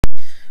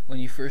when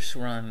you first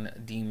run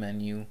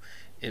Dmenu,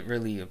 it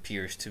really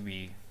appears to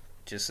be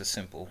just a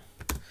simple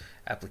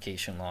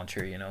application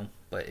launcher,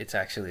 but it's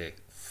actually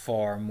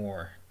far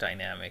more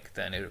dynamic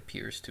than it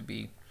appears to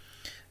be.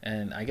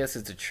 And I guess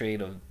it's a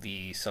trait of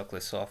the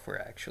suckless software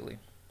actually.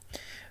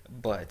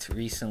 But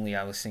recently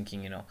I was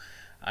thinking,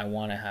 I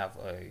want to have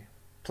a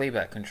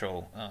playback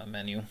control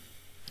menu,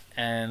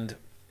 and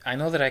I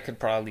know that I could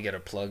probably get a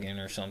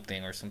plugin or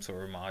something or some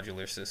sort of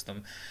modular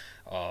system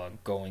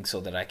going so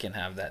that I can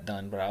have that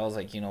done. But I was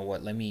like, you know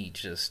what? Let me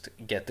just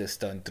get this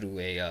done through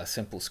a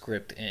simple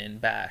script in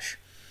Bash.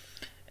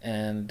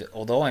 And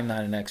although I'm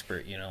not an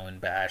expert, in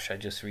Bash, I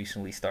just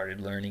recently started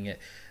learning it.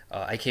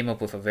 I came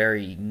up with a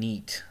very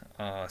neat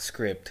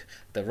script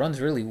that runs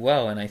really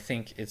well, and I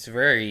think it's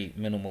very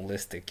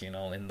minimalistic,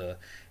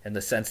 in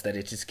the sense that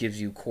it just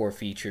gives you core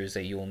features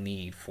that you'll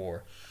need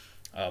for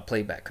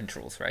playback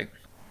controls, right?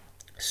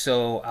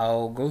 So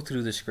I'll go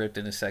through the script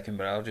in a second,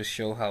 but I'll just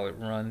show how it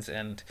runs.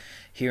 And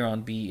here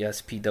on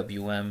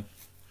BSPWM,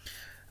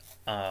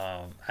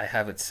 I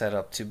have it set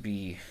up to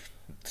be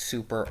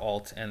Super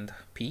Alt and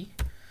P.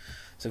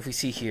 So if we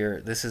see here,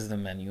 this is the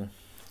menu.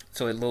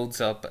 So it loads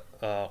up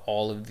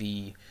all of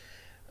the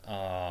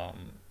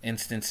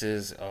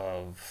instances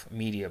of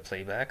media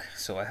playback.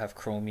 So I have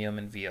Chromium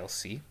and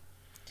VLC,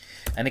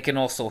 and it can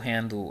also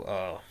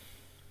handle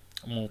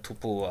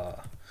multiple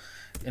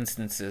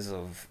instances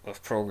of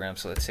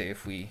programs. So let's say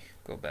if we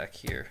go back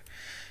here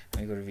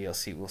and we go to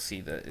VLC, we'll see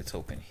that it's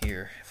open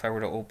here. If I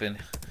were to open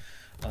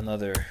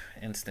another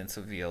instance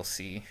of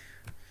VLC,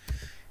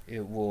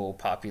 it will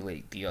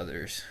populate the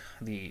others,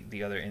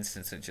 the other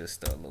instance that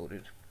just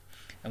loaded,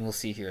 and we'll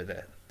see here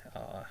that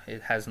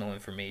it has no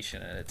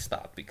information and it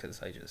stopped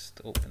because I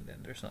just opened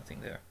and there's nothing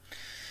there.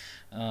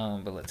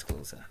 But let's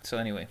close that. So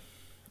anyway,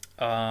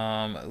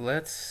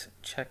 let's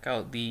check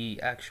out the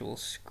actual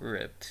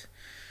script.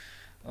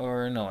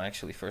 Or no,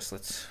 actually first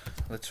let's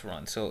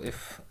run. So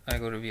if I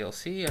go to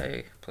VLC,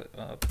 I put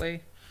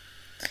play,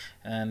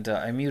 and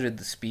I muted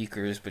the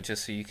speakers, but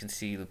just so you can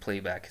see the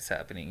playback is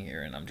happening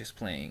here, and I'm just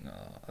playing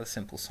a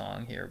simple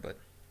song here, but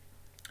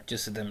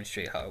just to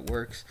demonstrate how it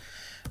works.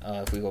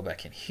 If we go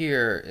back in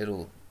here,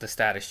 the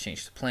status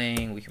change to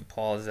playing. We can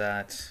pause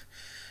that,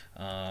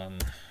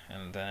 and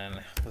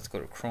then let's go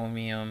to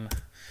Chromium.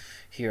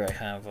 Here I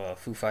have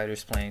Foo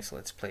Fighters playing, so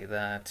let's play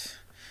that.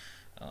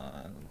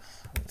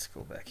 Let's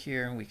go back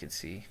here and we can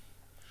see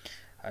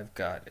I've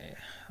got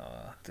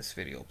this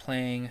video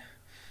playing.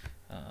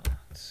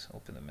 Let's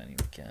open the menu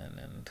again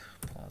and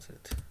pause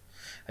it.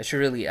 I should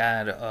really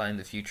add in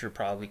the future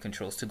probably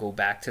controls to go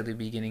back to the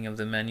beginning of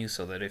the menu,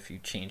 so that if you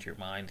change your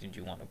mind and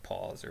you want to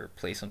pause or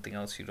play something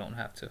else, you don't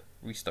have to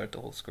restart the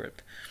whole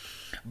script.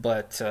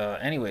 But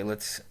anyway,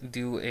 let's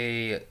do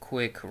a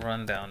quick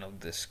rundown of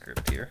this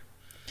script here.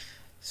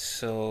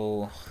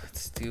 So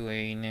let's do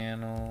a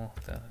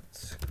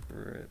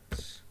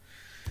nano.scripts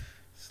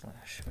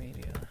 /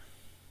 media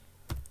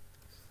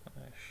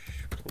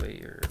 /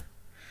 player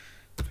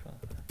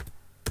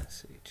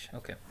sh.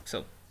 Okay,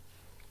 so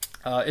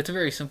it's a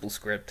very simple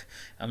script.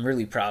 I'm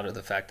really proud of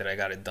the fact that I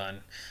got it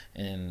done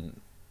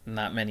in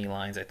not many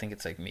lines. I think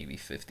it's like maybe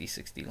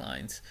 50-60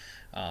 lines,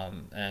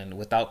 and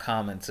without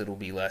comments it'll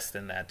be less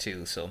than that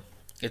too. So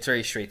it's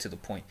very straight to the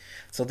point.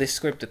 So this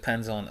script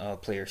depends on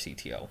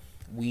playerctl.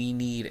 We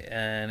need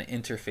an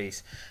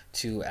interface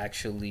to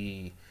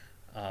actually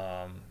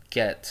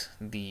get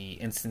the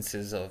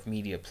instances of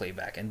media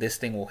playback, and this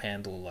thing will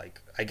handle, like,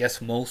 I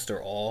guess most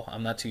or all.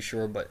 I'm not too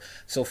sure, but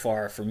so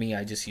far for me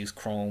I just use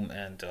Chrome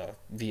and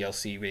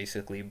VLC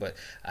basically. But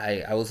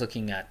I was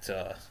looking at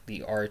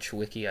the Arch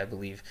wiki, I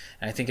believe,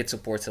 and I think it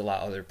supports a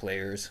lot of other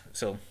players.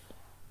 So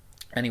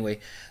anyway,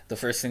 the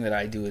first thing that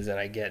I do is that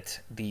I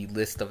get the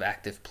list of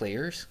active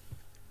players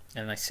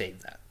and I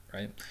save that,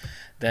 right?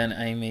 Then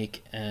I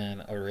make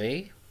an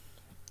array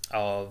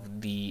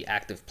of the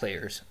active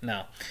players.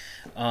 Now,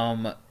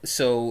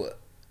 so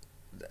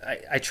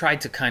I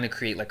tried to kind of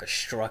create like a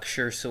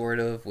structure sort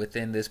of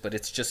within this, but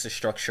it's just a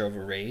structure of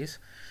arrays.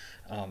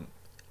 I'm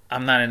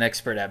not an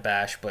expert at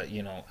Bash, but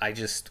I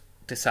just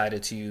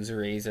decided to use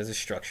arrays as a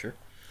structure.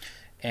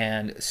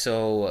 And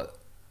so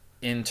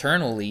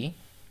internally,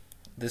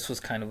 this was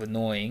kind of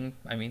annoying.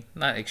 I mean,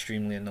 not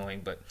extremely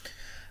annoying, but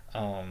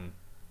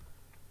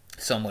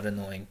somewhat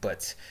annoying.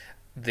 But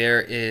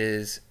there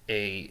is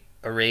a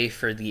array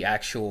for the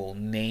actual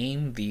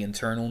name, the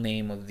internal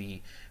name of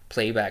the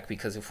playback,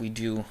 because if we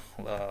do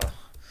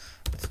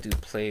let's do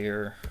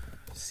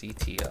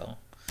playerctl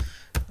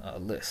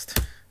list,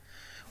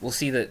 we'll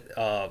see that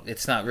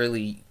it's not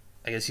really,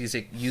 I guess,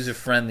 user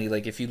friendly.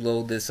 Like if you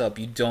load this up,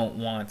 you don't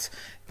want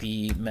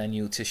the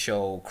menu to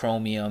show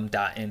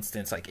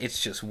chromium.instance. Like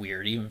it's just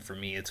weird. Even for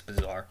me, it's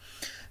bizarre.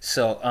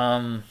 So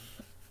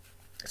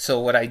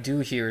what I do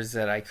here is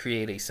that I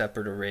create a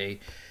separate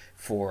array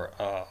for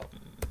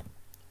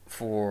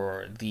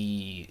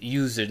the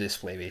user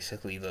display,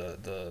 basically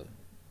the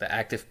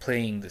active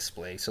playing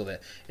display, so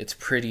that it's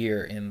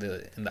prettier in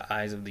the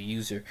eyes of the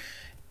user.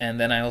 And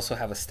then I also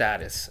have a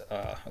status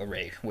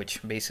array,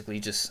 which basically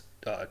just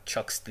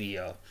chucks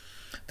the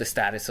the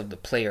status of the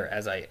player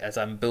as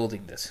I'm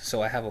building this.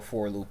 So I have a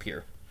for loop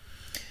here,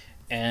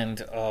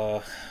 and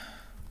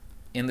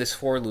in this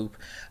for loop,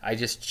 I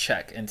just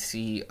check and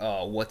see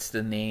what's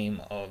the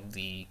name of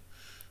the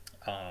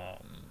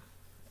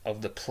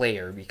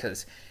player,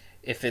 because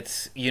if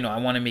it's, I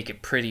want to make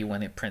it pretty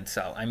when it prints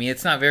out. I mean,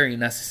 it's not very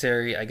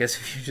necessary. I guess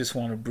if you just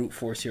want to brute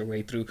force your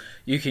way through,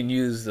 you can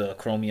use the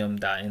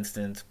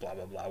Chromium.instance, blah,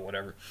 blah, blah,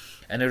 whatever,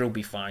 and it'll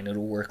be fine.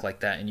 It'll work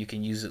like that, and you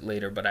can use it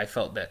later. But I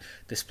felt that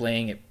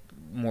displaying it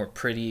more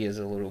pretty is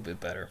a little bit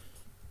better.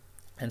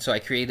 And so I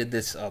created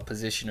this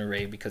position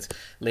array because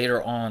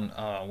later on,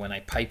 when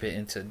I pipe it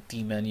into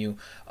Dmenu,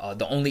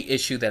 the only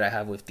issue that I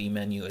have with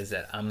Dmenu is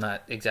that I'm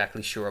not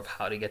exactly sure of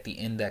how to get the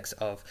index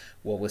of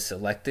what was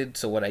selected.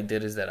 So what I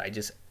did is that I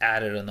just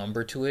added a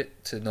number to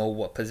it to know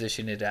what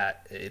position it's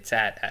at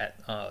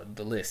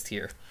the list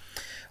here.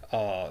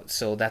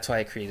 So that's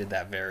why I created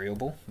that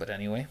variable. But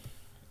anyway,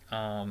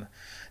 then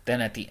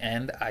at the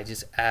end, I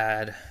just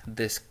add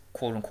this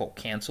quote-unquote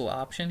cancel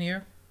option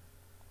here.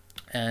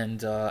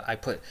 And I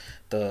put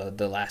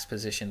the last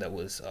position that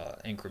was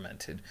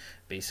incremented,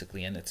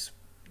 basically, and it's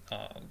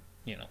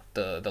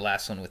the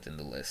last one within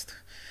the list.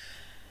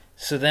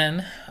 So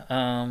then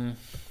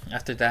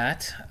after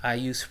that, I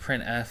use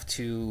printf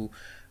to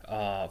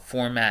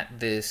format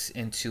this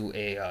into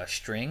a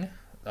string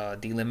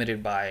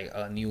delimited by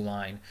a new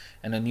line,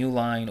 and a new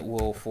line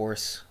will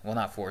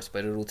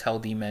but it will tell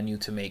Dmenu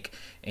to make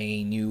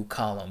a new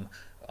column.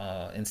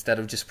 Instead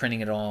of just printing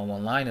it all on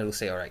one line, it'll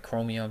say, all right,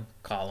 Chromium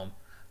column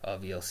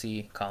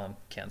VLC column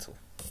cancel.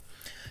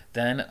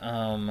 Then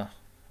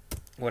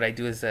what I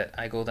do is that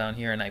I go down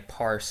here and I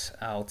parse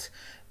out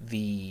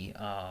the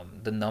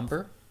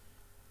number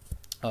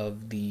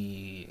of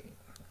the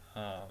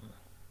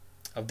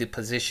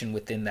position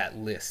within that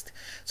list.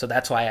 So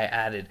that's why I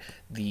added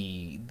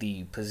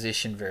the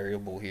position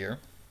variable here.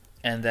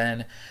 And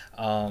then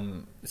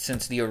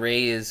since the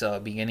array is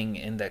beginning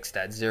indexed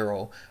at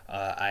 0,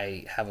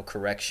 I have a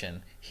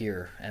correction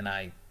here, and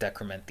I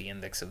decrement the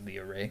index of the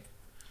array.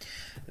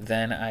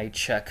 Then I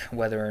check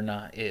whether or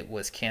not it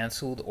was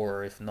canceled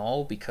or if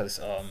null,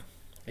 because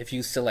if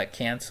you select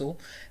cancel,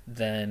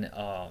 then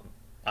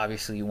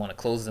obviously you want to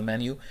close the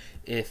menu.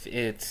 If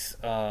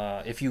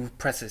you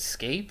press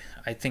escape,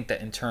 I think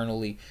that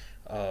internally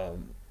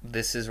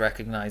this is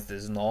recognized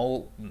as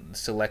null.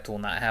 Select will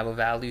not have a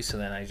value, so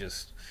then I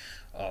just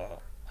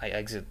I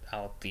exit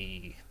out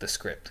the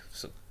script,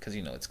 so because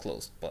it's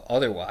closed. But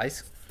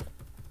otherwise,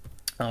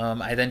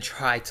 I then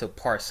try to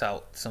parse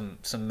out some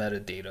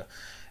metadata.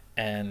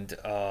 And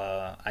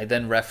I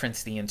then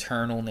reference the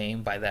internal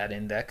name by that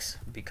index,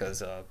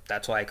 because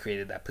that's why I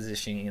created that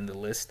positioning in the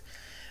list.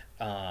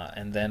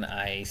 And then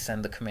I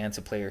send the command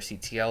to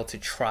playerctl to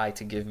try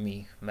to give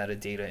me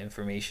metadata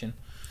information.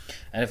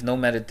 And if no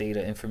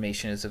metadata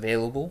information is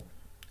available,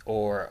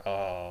 or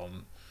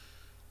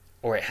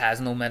it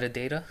has no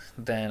metadata,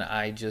 then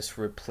I just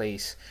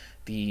replace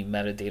the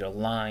metadata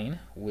line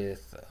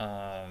with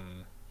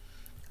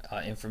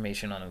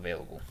information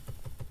unavailable.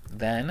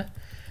 Then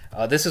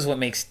this is what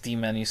makes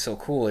Dmenu so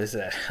cool, is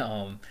that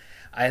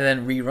I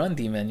then rerun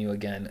Dmenu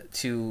again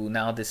to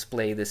now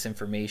display this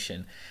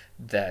information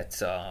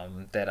that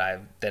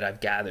I've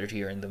gathered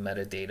here in the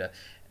metadata,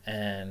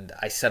 and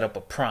I set up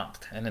a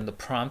prompt, and in the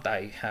prompt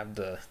I have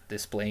the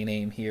display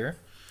name here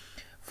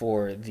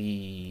for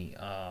the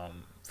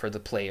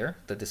player,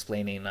 the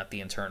display name, not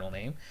the internal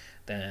name.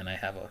 Then I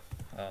have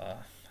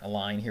a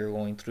line here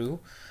going through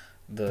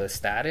the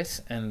status,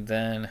 and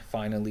then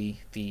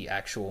finally the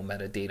actual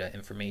metadata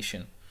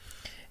information.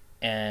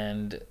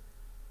 And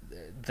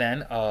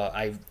then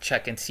I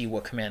check and see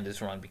what command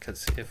is run,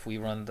 because if we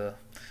run the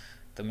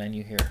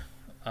menu here,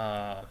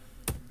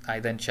 I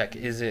then check,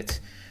 is it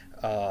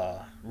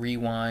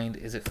rewind,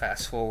 is it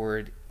fast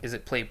forward, is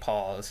it play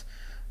pause,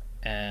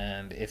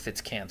 and if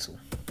it's cancel.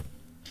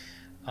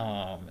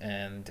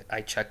 And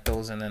I check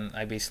those, and then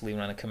I basically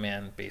run a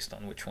command based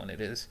on which one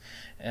it is.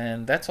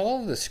 And that's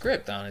all of the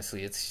script,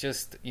 honestly. It's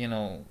just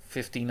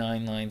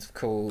 59 lines of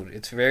code.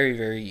 It's very,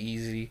 very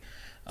easy.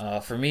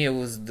 For me, it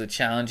was the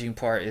challenging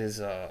part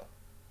is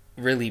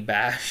really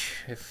Bash.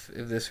 If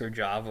this were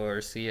Java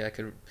or C, I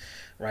could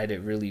write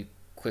it really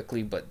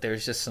quickly, but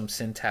there's just some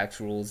syntax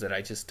rules that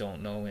I just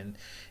don't know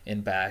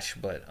in Bash.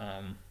 But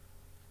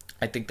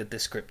I think that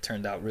this script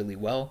turned out really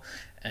well,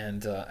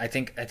 and I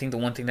think the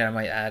one thing that I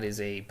might add is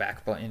a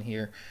back button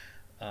here,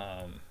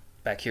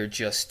 back here,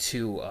 just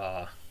to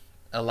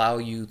allow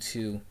you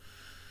to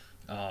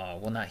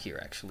well, not here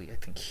actually, I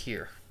think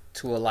here,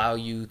 to allow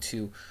you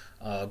to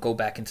go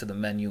back into the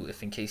menu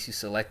if in case you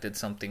selected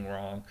something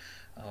wrong,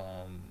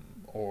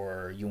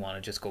 or you want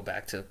to just go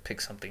back to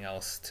pick something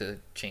else to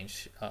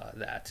change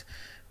that.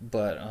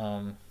 But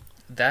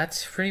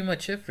that's pretty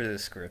much it for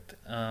this script.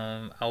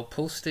 I'll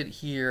post it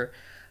here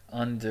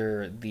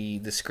under the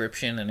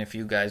description, and if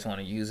you guys want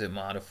to use it,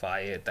 modify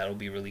it, that'll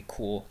be really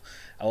cool.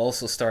 I'll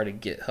also start a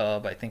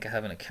GitHub. I think I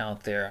have an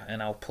account there,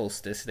 and I'll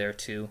post this there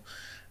too.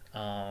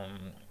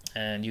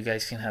 And you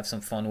guys can have some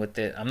fun with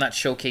it. I'm not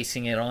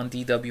showcasing it on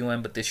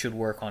DWM, but this should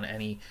work on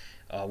any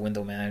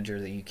window manager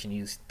that you can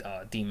use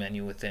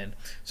Dmenu within.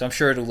 So I'm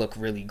sure it'll look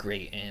really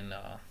great in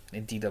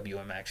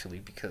DWM actually,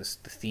 because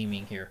the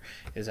theming here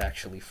is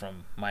actually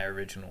from my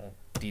original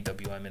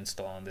DWM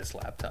install on this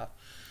laptop.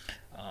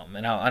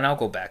 And I'll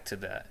go back to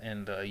that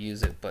and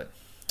use it. But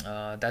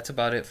that's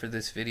about it for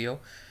this video.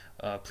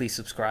 Please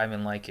subscribe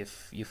and like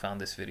if you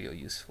found this video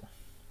useful.